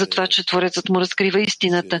за това, че Творецът му разкрива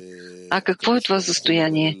истината. А какво е това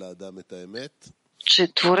състояние?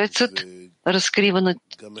 Че Творецът разкрива на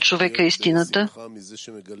човека истината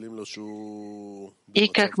и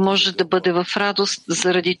как може да бъде в радост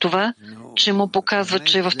заради това, че му показва,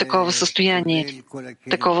 че е в такова състояние,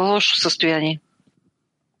 такова лошо състояние.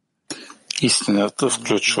 Истината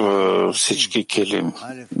включва всички келим.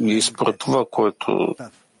 И според това, което,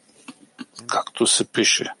 както се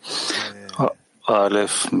пише,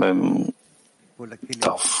 Алеф, Мем,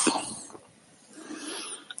 Тав.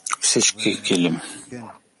 Всички келим.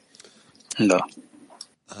 Да.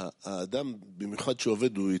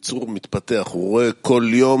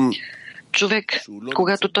 Човек,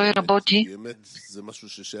 когато той работи,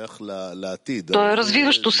 той е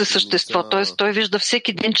развиващо се същество, т.е. той вижда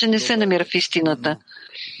всеки ден, че не се намира в истината.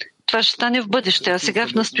 Това ще стане в бъдеще, а сега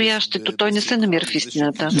в настоящето той не се намира в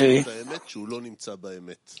истината.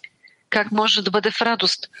 Как може да бъде в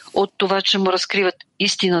радост от това, че му разкриват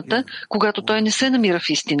истината, когато той не се намира в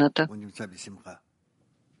истината?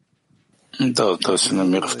 Да, той се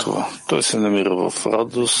намира в това. Той се намира в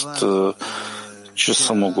радост, че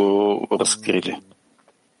са му го разкрили.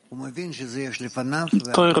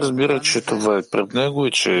 Той разбира, че това е пред него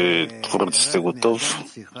и че Творецът е готов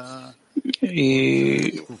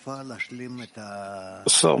и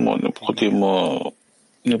само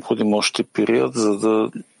необходимо още период, за да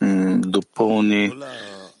допълни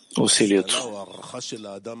усилието.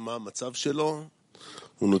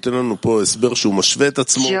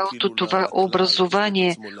 Цялото това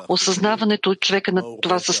образование, осъзнаването от човека на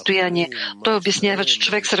това състояние, той обяснява, че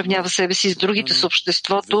човек сравнява себе си с другите с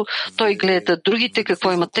обществото, той гледа другите,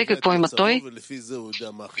 какво имат те, какво има той,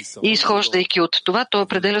 и изхождайки от това, той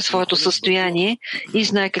определя своето състояние и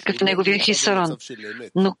знае какъв е неговия хисарон.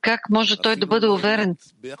 Но как може той да бъде уверен?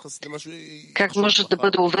 Как може да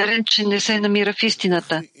бъде уверен, че не се намира в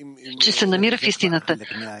истината? Че се намира в истината?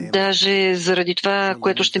 Даже заради това,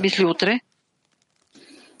 което ще мисли утре?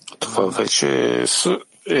 Това вече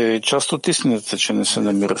е част от истината, че не се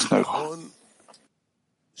намира в него.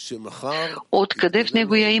 Откъде в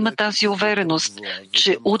него я има тази увереност,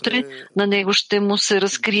 че утре на него ще му се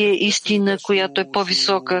разкрие истина, която е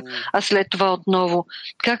по-висока, а след това отново?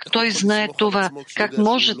 Как той знае това? Как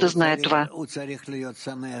може да знае това?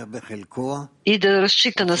 И да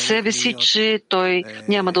разчита на себе си, че той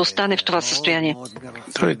няма да остане в това състояние.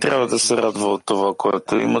 Той трябва да се радва от това,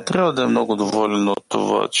 което има. Трябва да е много доволен от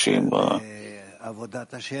това, че има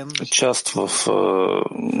част в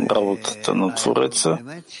работата на Твореца.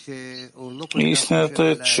 И истината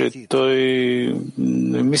е, че той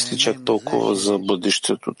не мисли чак толкова за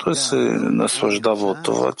бъдещето. Той се наслаждава от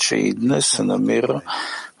това, че и днес се намира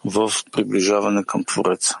в приближаване към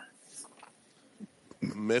Твореца.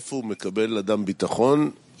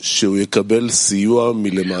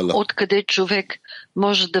 Откъде човек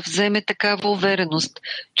може да вземе такава увереност,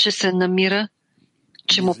 че се намира,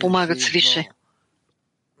 че му помагат свише?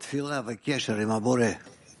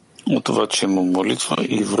 От това, че има молитва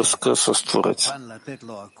и връзка с Твореца.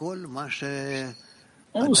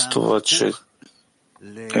 С това, че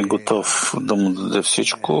е готов да му даде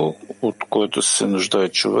всичко, от което се нуждае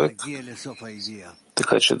човек,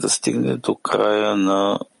 така че да стигне до края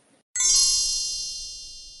на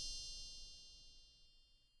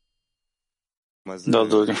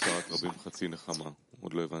дойде.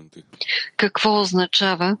 Какво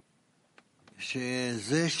означава? Че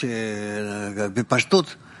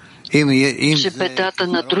бедата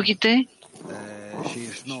на другите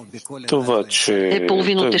това, че е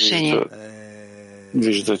половин утешение.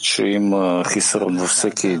 Вижда, че има хисарон във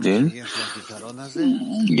всеки един.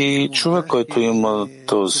 И човек, който има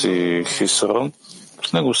този хисарон,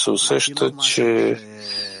 в него се усеща, че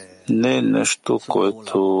не е нещо,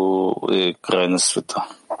 което е край на света.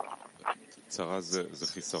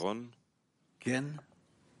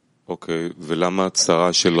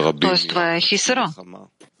 Тоест това е хисарон.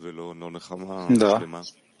 Да.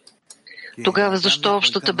 Тогава защо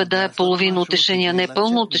общата беда е половина утешение, а не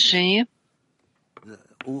пълно утешение?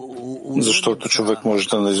 Защото човек може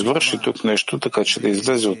да не извърши тук нещо, така че да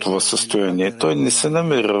излезе от това състояние. Той не се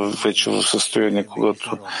намира вече в състояние,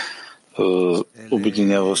 когато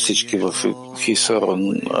обединява всички в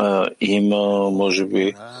хисарон. Има, може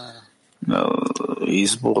би,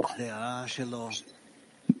 избор,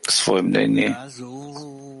 свое мнение.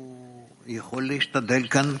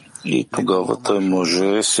 И тогава той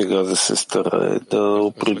може сега да се старае да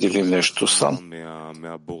определи нещо сам.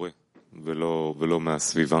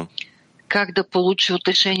 Как да получи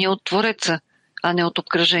утешение от Твореца, а не от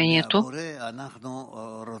обкръжението?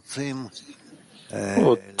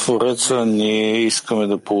 От Твореца ние искаме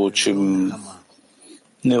да получим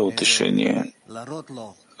не утешение,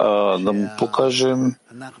 а да му покажем,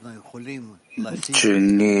 че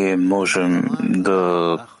ние можем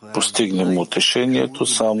да постигнем утешението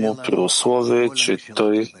само при условие, че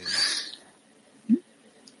той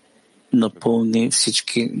напълни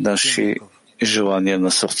всички наши желания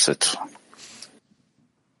на сърцето.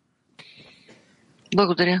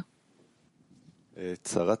 Благодаря.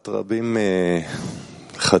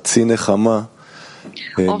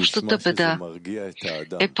 Общата беда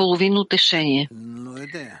е половин утешение.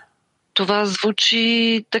 Това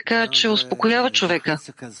звучи така, че успокоява човека.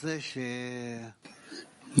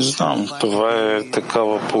 Знам, това е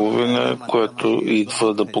такава половина, която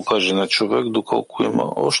идва да покаже на човек, доколко има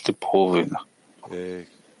още половина.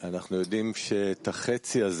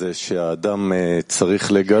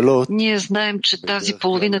 Ние знаем, че тази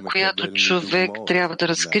половина, която човек трябва да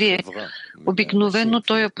разкрие, обикновено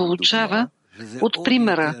той я получава от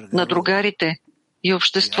примера на другарите и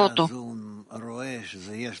обществото,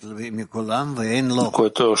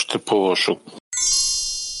 което е още по-лошо.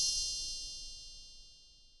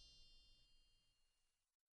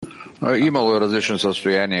 Имало е различно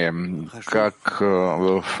състояние, как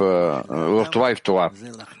в това и в това.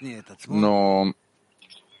 Но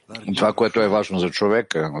това, което е важно за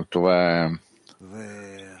човека, това е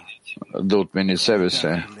да отмени себе си,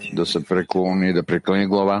 да се преклони, да преклони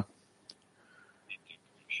глава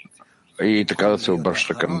и така да се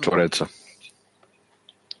обръща към Твореца.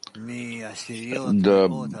 Да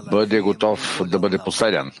бъде готов да бъде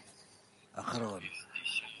последен.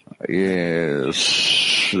 И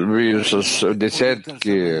с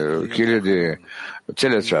десетки хиляди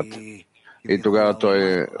целият свят. И тогава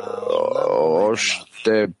той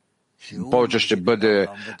още повече ще бъде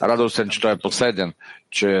радостен, че той е последен,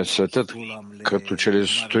 че светът като че ли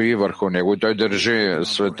стои върху него и той държи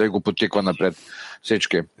света и го потиква напред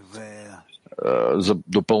всички за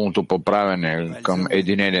допълното поправяне към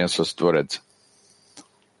единение с Твореца.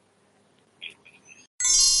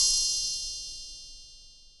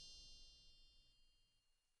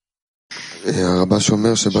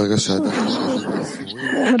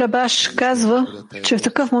 Рабаш казва, че в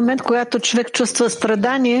такъв момент, когато човек чувства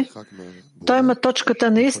страдание, той има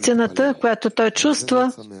точката на истината, която той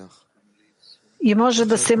чувства и може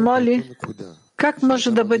да се моли. Как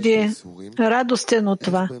може да бъде радостен от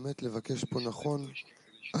това?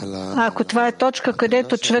 Ако това е точка,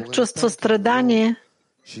 където човек чувства страдание,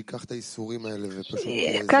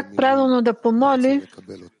 как правилно да помоли,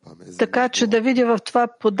 така че да види в това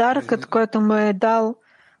подаръкът, който му е дал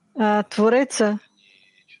Твореца,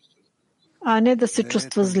 а не да се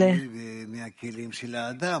чувства зле.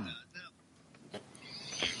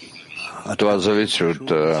 Това зависи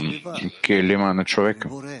от килима на човека.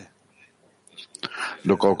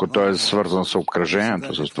 Доколко той е свързан с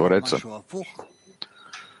обкръжението, с Твореца.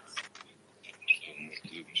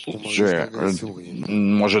 Че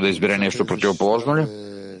може да избере нещо противоположно ли?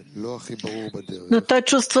 Но той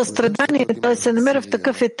чувства страдание, той се намира в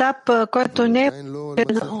такъв етап, който не е,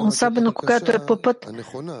 особено когато е по път,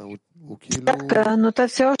 но той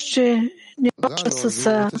все още не може с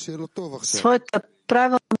своята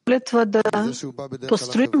правилна молитва да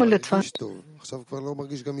построи молитва.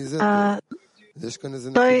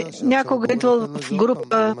 Той някога идвал в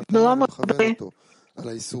група, било му добре,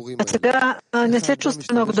 а сега не се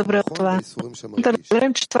чувства много добре от това. Да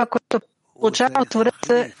разберем, че това, което получава от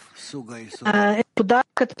Твореца, е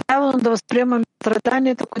подаръкът правилно да възприемаме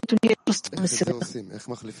страданията, които ние чувстваме сега.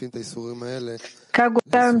 Как го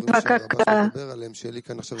правим това, как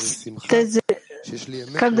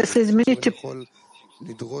да се измени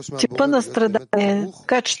типа на страдание,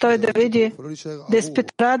 така че той да види, да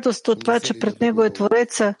изпита радост от това, че пред него е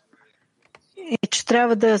Твореца и че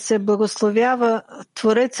трябва да се благословява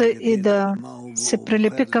Твореца и да се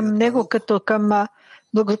прилепи към него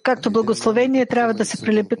както благословение трябва да се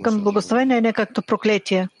прилепи към благословение, а не както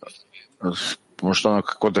проклетие. На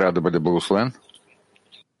какво трябва да бъде благословен?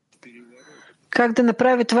 Как да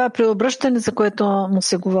направи това преобръщане, за което му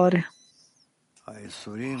се говори?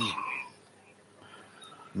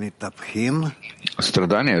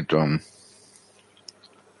 Страданието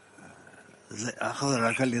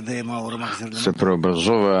се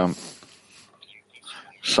преобразува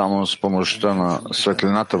само с помощта на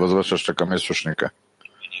светлината, възвръщаща към източника.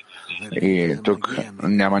 И тук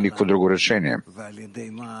няма никакво друго решение.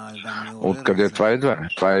 Откъде това идва?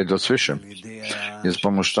 Това идва свише. И с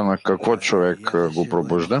помощта на какво човек го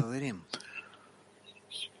пробужда?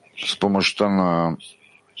 С помощта на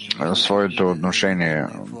своето отношение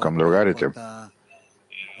към другарите.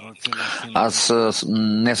 Аз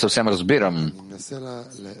не съвсем разбирам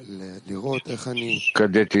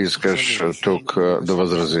къде ти искаш тук да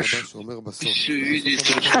възразиш.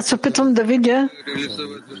 Аз опитвам да видя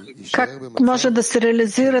как може да се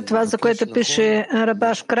реализира това, за което пише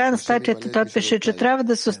Рабаш. В края на статията той пише, че трябва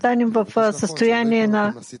да се останем в състояние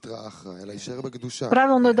на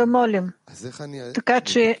правилно да молим. Така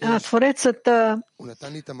че Творецът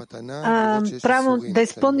правилно да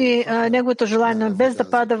изпълни неговото желание, без да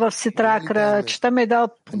пада в ситракра, че той ми е дал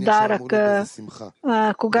подарък,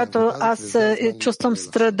 когато аз чувствам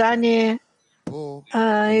страдание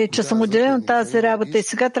и че съм отделен от тази работа и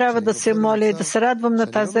сега трябва да се моля и да се радвам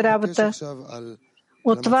на тази работа.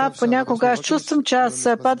 От това понякога аз чувствам, че аз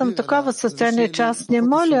падам в такова състояние, че аз не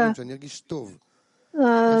моля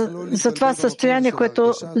за това състояние,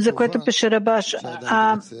 за което пише Рабаш.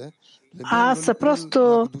 Аз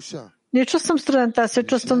просто не чувствам страданието, аз се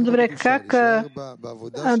чувствам добре. Как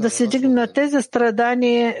да се дигнем на тези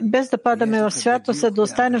страдания, без да падаме в святост, а да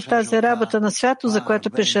останем в тази работа на свято, за което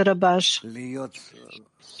пише Рабаш?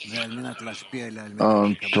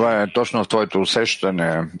 Това е точно в твоето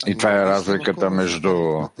усещане и това е разликата между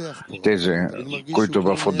тези, които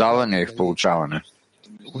в отдаване и в получаване.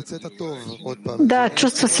 Да,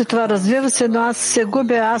 чувства се това, развива се, но аз се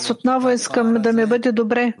губя. Аз отново искам да ми бъде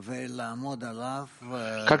добре.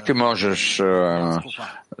 Как ти можеш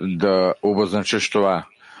да обозначиш това,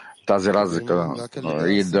 тази разлика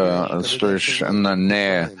и да стоиш на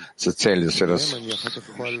нея с цели да се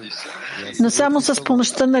Но само с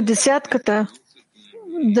помощта на десятката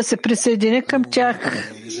да се присъединя към тях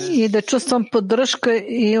и да чувствам поддръжка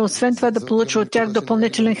и освен това да получа от тях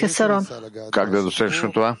допълнителен хесарон. Как да досегнеш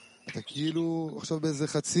това?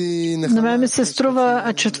 На мен ми се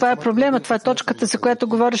струва, че това е проблема. Това е точката, за която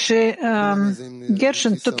говореше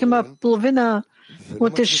Гершен. Тук има половина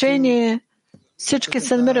утешение. Всички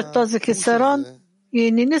се намират в този хесарон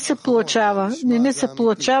и не ни се получава. Не ни се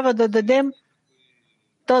получава да дадем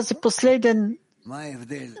този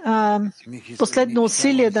последно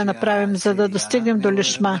усилие да направим, за да достигнем до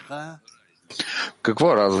лишма.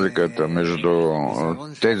 Какво е разликата между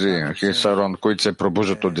тези хисарон, които се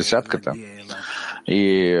пробуждат от десятката,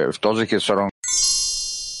 и в този хисарон,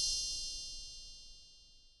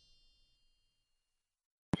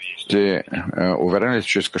 ти уверен ли,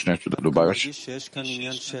 че искаш нещо да добавиш?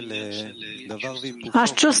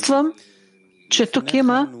 Аз чувствам, че тук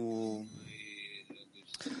има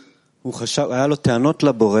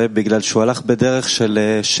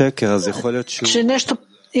че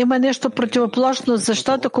има нещо противоположно,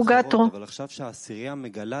 защото когато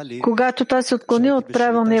той се отклони от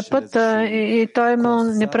правилния път и той имал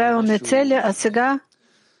неправилни цели, а сега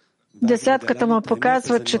десятката му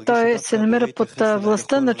показва, че той се намира под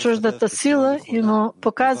властта на чуждата сила и му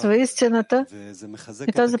показва истината,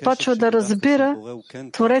 и той започва да разбира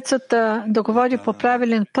Творецът да го води по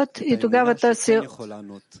правилен път, и тогава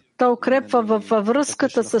той укрепва във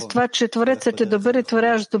връзката с това, че Творецът е добър и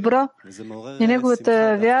творящ добро, и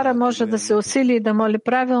неговата вяра може да се усили и да моли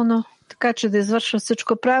правилно, така че да извършва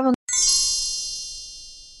всичко правилно.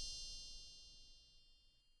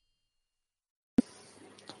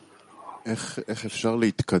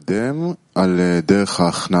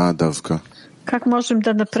 Как можем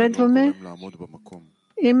да напредваме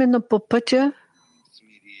именно по пътя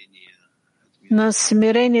на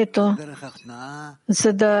смирението,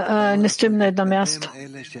 за да не стоим на едно място?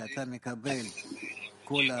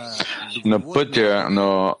 На пътя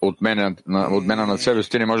на отмена на себе си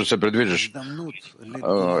ти не можеш да се предвижиш.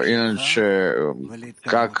 Иначе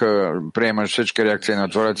как приемаш всички реакции на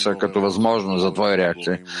Твореца като възможност за твоя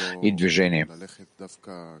реакция и движение?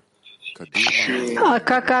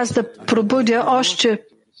 Как аз да пробудя още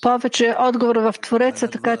повече отговор в Твореца,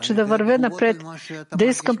 така че да вървя напред, да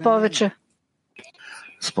искам повече?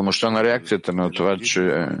 С помощта на реакцията на това,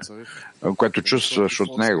 което чувстваш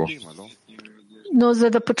от него. Но за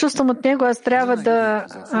да почувствам от него, аз трябва да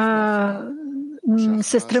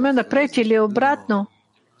се стремя напред или обратно.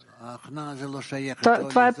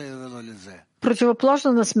 Това е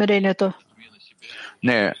противоположно на смирението.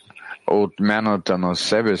 Не, отмяната на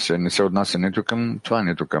себе си не се отнася нито към това,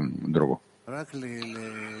 нито към друго.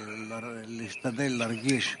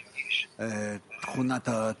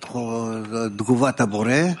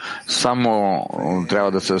 Само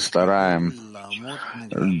трябва да се стараем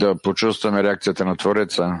да почувстваме реакцията на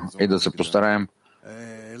Твореца и да се постараем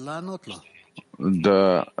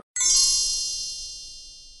да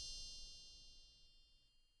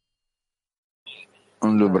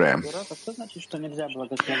добре.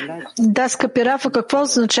 Да, скъпи Рафа, какво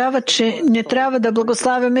означава, че не трябва да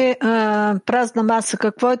благославяме празна маса?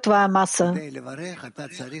 Какво е това маса?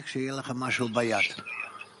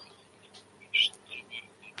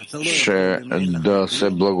 Че да се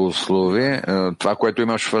благослови това, което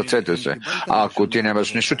имаш в ръцете си. А ако ти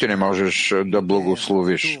нямаш нищо, ти не можеш да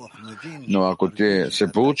благословиш. Но ако ти си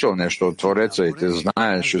получил нещо от Твореца и ти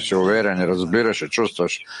знаеш, и си уверен, и разбираш, и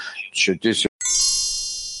чувстваш, че ти си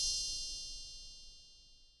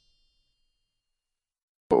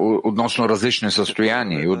относно различни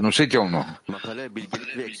състояния и относително.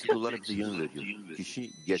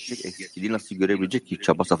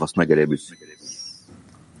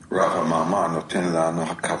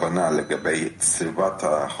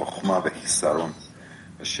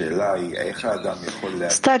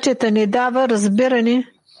 Статията ни дава разбиране,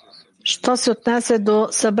 що се отнася до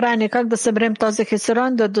събрание, как да съберем този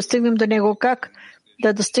хисарон, да достигнем до него, как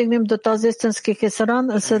да достигнем до този истински хисарон,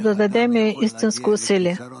 за да дадем истинско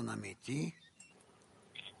усилие.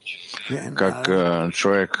 Как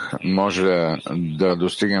човек може да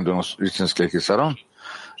достигне до истинския хисарон?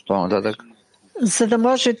 По-нататък. За да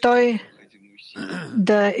може той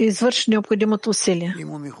да извърши необходимото усилие.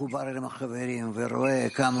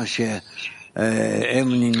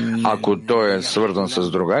 Ако той е свързан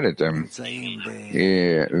с другарите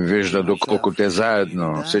и вижда доколко те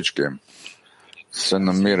заедно всички се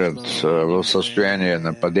намират в състояние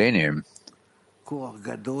на падение,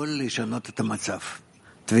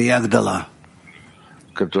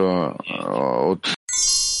 като от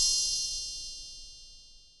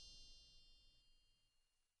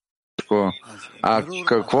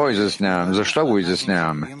какво изясняваме? Защо го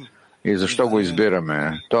изясняваме? И защо го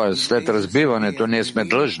избираме? Тоест, след разбиването ние сме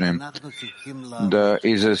длъжни да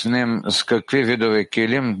изясним с какви видове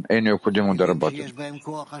килим е необходимо да работят.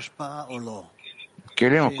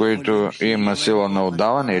 Килим, в които има сила на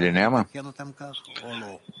отдаване или няма,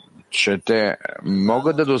 че те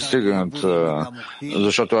могат да достигнат,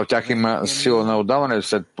 защото в тях има сила на отдаване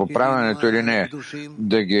след поправянето или не,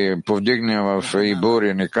 да ги повдигнем в Ибур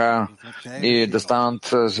и Ника и да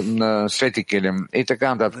станат на свети килим и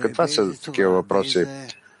така нататък. Това са такива въпроси.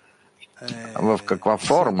 В каква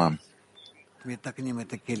форма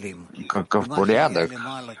какъв порядък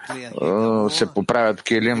се поправят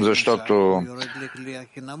килим, защото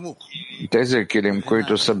тези килим,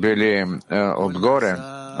 които са били отгоре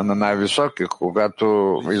на най-високи,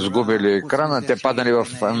 когато изгубили екрана, те падали в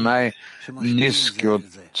най-низки от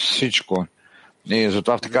всичко. И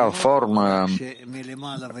затова в такава форма,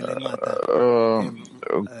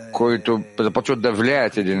 които започват да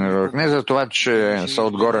влияят един върху. Не за това, че са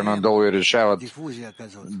отгоре надолу и решават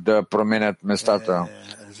да променят местата.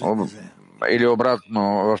 Или обратно,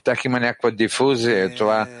 в тях има някаква дифузия,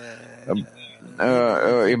 това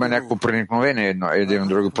има някакво проникновение един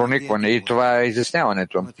друго, проникване, и това е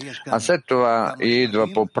изясняването. А след това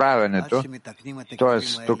идва поправенето,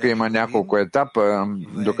 т.е. тук има няколко етапа,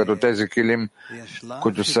 докато тези килим,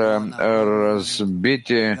 които са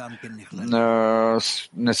разбити,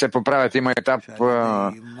 не се поправят. Има етап,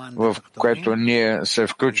 в което ние се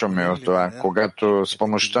включваме в това, когато с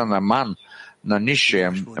помощта на ман, на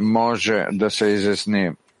нишия, може да се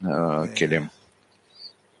изясни килим,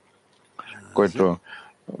 който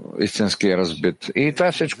истински е разбит. И това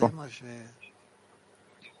е всичко.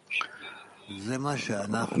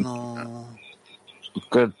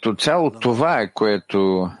 Като цяло това е,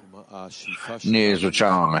 което ние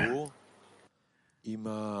изучаваме.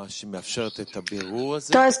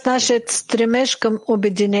 Тоест, нашият стремеж към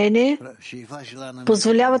обединение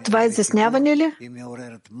позволява това изясняване ли?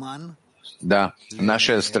 Да,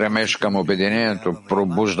 нашият стремеж към обединението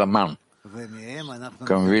пробужда ман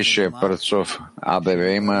към висшия Парцов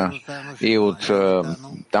АБВ има, и от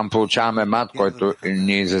там получаваме мат, който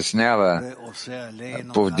ни изяснява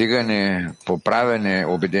повдигане, поправене,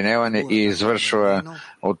 обединяване и извършва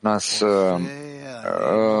от нас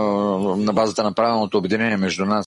на базата на правилното обединение между нас